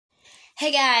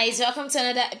Hey guys, welcome to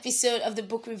another episode of the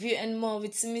book review and more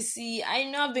with Missy. I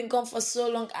know I've been gone for so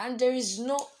long and there's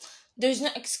no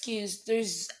excuse.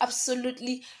 There's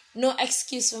absolutely no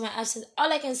excuse for my absence.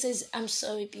 All I can say is I'm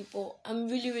sorry people. I'm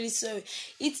really sorry.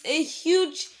 It's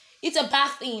a bad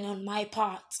thing on my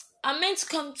part. I meant to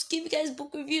come to give you guys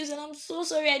book reviews and I'm so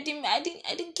sorry I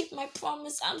didn't keep my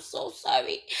promise. I'm so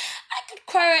sorry. I could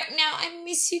cry right now. I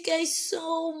miss you guys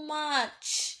so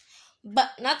much.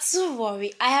 But not to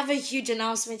worry, I have a huge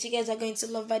announcement you guys are going to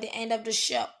love by the end of the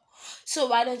show. So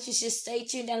why don't you just stay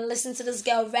tuned and listen to this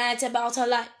girl rant about her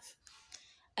life?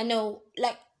 I know,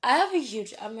 I'm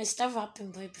gonna start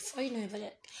rapping, but before you know about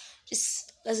it,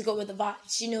 just let's go with the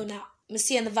vibes. You know now, I'm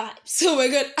seeing the vibes. Oh my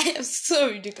god, I am so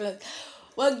ridiculous.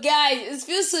 Well, guys, it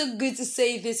feels so good to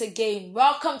say this again.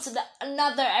 Welcome to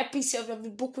another episode of the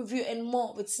book review and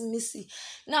more with Missy.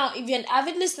 Now, if you're an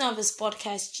avid listener of this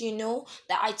podcast, you know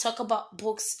that I talk about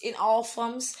books in all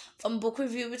forms. From book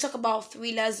review, we talk about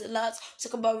thrillers a lot. We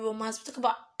talk about romance. We talk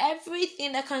about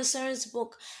everything that concerns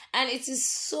book, and it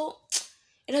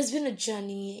has been a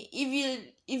journey.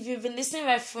 If you've been listening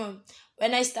right from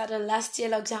when I started last year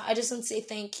lockdown, I just want to say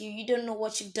thank you. You don't know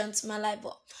what you've done to my life,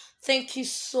 but thank you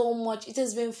so much. It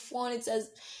has been fun. It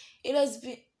has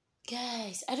been,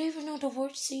 guys, I don't even know the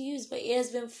words to use, but it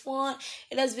has been fun.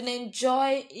 It has been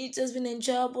enjoyable.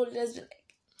 It has been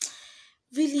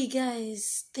really,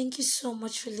 guys, thank you so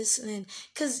much for listening.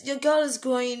 Because your girl is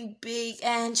growing big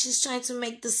and she's trying to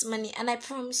make this money. And I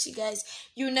promise you guys,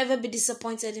 you'll never be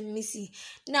disappointed in Missy.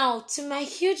 Now, to my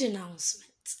huge announcement.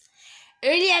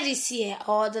 Earlier this year,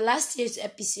 or the last year's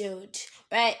episode,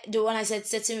 right? The one I said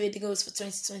setting ready goals for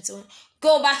 2021.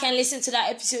 Go back and listen to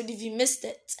that episode if you missed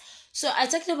it. So I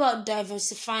talked about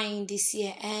diversifying this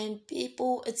year. And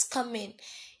people, it's coming.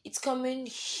 It's coming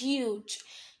huge.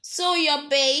 So your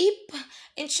babe,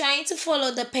 in trying to follow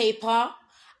the paper,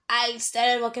 I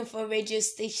started working for a radio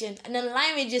station, an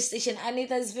online radio station, and it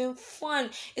has been fun.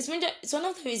 It's one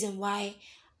of the reasons why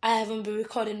I haven't been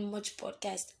recording much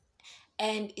podcast,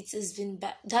 and it has been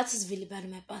bad. That is really bad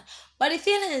on my part. But the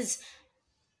thing is,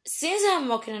 since I'm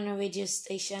working on a radio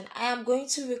station, I am going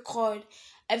to record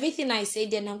everything I say,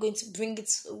 then I'm going to bring it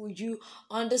to you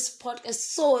on this podcast.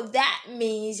 So that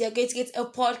means you're going to get a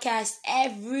podcast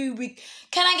every week.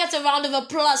 Can I get a round of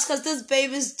applause? Because this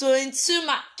baby's doing too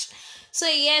much. So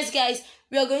yes, guys,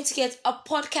 we are going to get a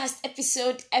podcast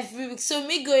episode every week. So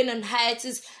me going on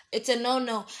hiatus, it's a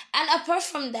no-no. And apart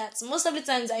from that, most of the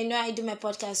times I know I do my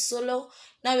podcast solo.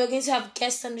 Now we're going to have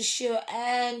guests on the show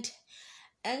and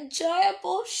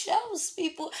enjoyable shows,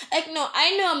 people. No,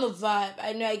 I know I'm a vibe.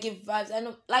 I know I give vibes. I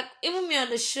know, even me on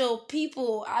the show,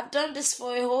 people, I've done this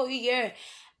for a whole year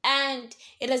and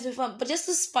it has been fun. But just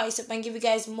to spice up and give you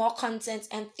guys more content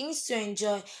and things to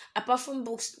enjoy, apart from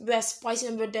books, we're spicing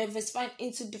and we're diversifying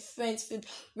into different fields.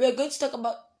 We're going to talk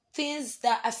about things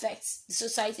that affect the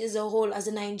society as a whole, as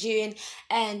a Nigerian,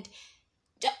 and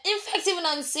in fact, even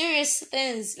on serious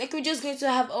things. We're just going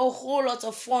to have a whole lot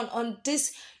of fun on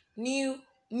this new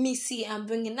Missy I'm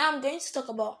bringing. Now I'm going to talk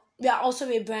about, we are also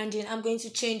rebranding. I'm going to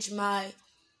change my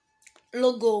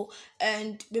logo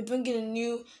and we're bringing a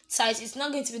new site. It's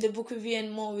not going to be the book review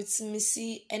anymore with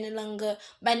Missy any longer.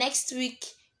 By next week,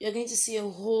 you're going to see a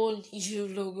whole new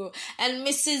logo. And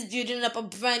Missy's building up a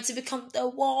brand to become the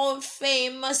world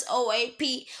famous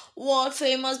OAP, world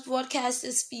famous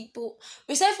broadcasters, people.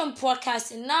 We started from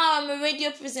broadcasting. Now I'm a radio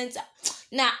presenter.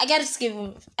 Now I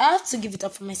have to give it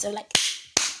up for myself.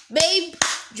 Babe,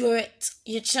 you're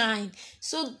trying.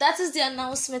 So that is the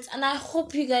announcement, and I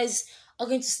hope you guys are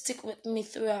going to stick with me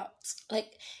throughout.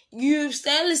 You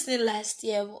started listening last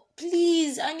year, but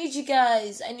please, I need you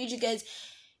guys.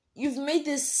 You've made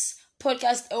this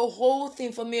podcast a whole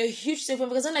thing for me, a huge thing for me,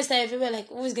 because when I started, people were like,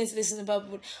 who's going to listen about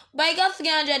book? But I got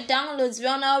 300 downloads.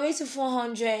 We're on our way to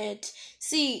 400.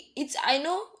 See, I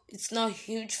know it's not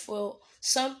huge for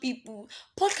some people.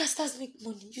 Podcasters make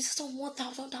money. You just don't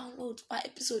 1,000 downloads per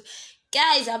episode.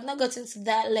 Guys, I've not gotten to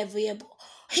that level yet, but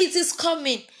it is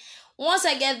coming. Once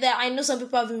I get there, I know some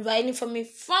people have been writing for me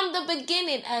from the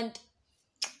beginning, and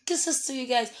kisses to you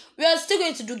guys. We are still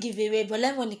going to do giveaway, but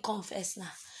let money come first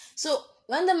now. So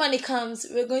when the money comes,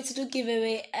 we're going to do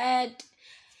giveaway, and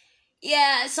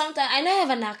yeah, sometimes I know I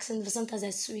have an accent, but sometimes I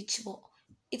switch, but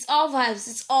it's all vibes.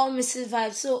 It's all Mrs.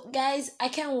 Vibes. So, guys, I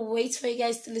can't wait for you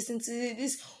guys to listen to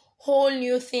this whole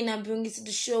new thing I'm bringing to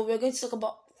the show. We're going to talk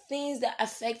about things that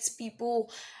affect people,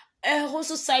 whole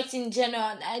society in general.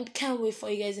 And I can't wait for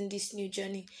you guys in this new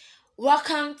journey.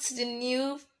 Welcome to the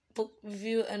new book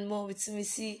review and more with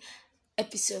Missy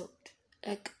episode.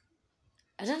 I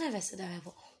don't know if I said that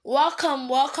before.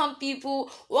 Welcome,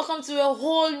 people. Welcome to a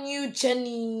whole new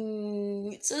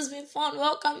journey. It's been fun.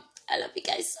 Welcome. I love you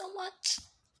guys so much.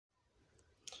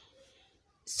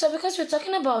 So, because we're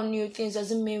talking about new things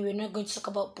doesn't mean we're not going to talk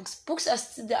about books. Books are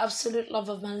still the absolute love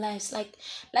of my life. Like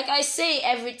I say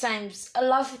every time, a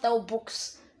life without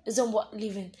books isn't worth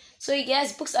living. So,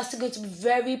 yes, books are still going to be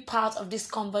very part of this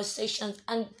conversation,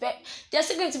 and they're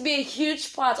still going to be a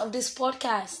huge part of this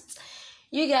podcast.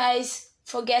 You guys,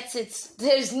 forget it.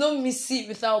 There's no Missy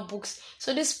without books.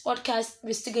 So, this podcast,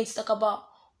 we're still going to talk about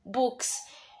books.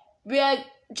 We are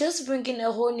just bringing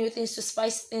a whole new things to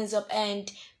spice things up,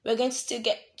 and we're going to still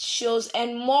get shows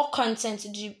and more content to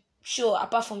the show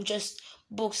apart from just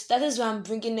books. That is why I'm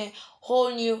bringing a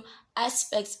whole new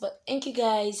aspects. But thank you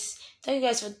guys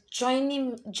for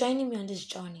joining me on this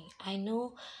journey. I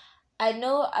know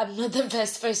I'm not the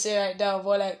best person right now,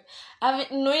 but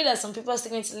like knowing that some people are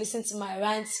still going to listen to my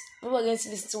rants, people are going to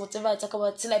listen to whatever I talk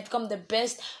about till I become the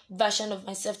best version of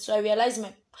myself. Till I realize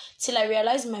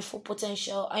my full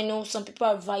potential. I know some people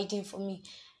are riding for me.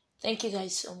 Thank you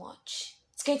guys so much.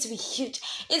 It's going to be huge.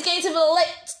 It's going to be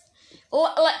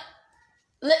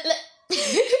lit.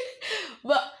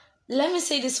 But let me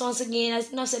say this once again. I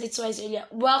think I've said it twice earlier.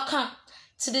 Welcome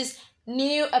to this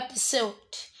new episode,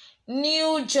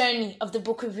 new journey of the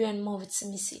book review and more with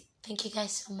Simisi. Thank you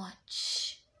guys so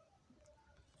much.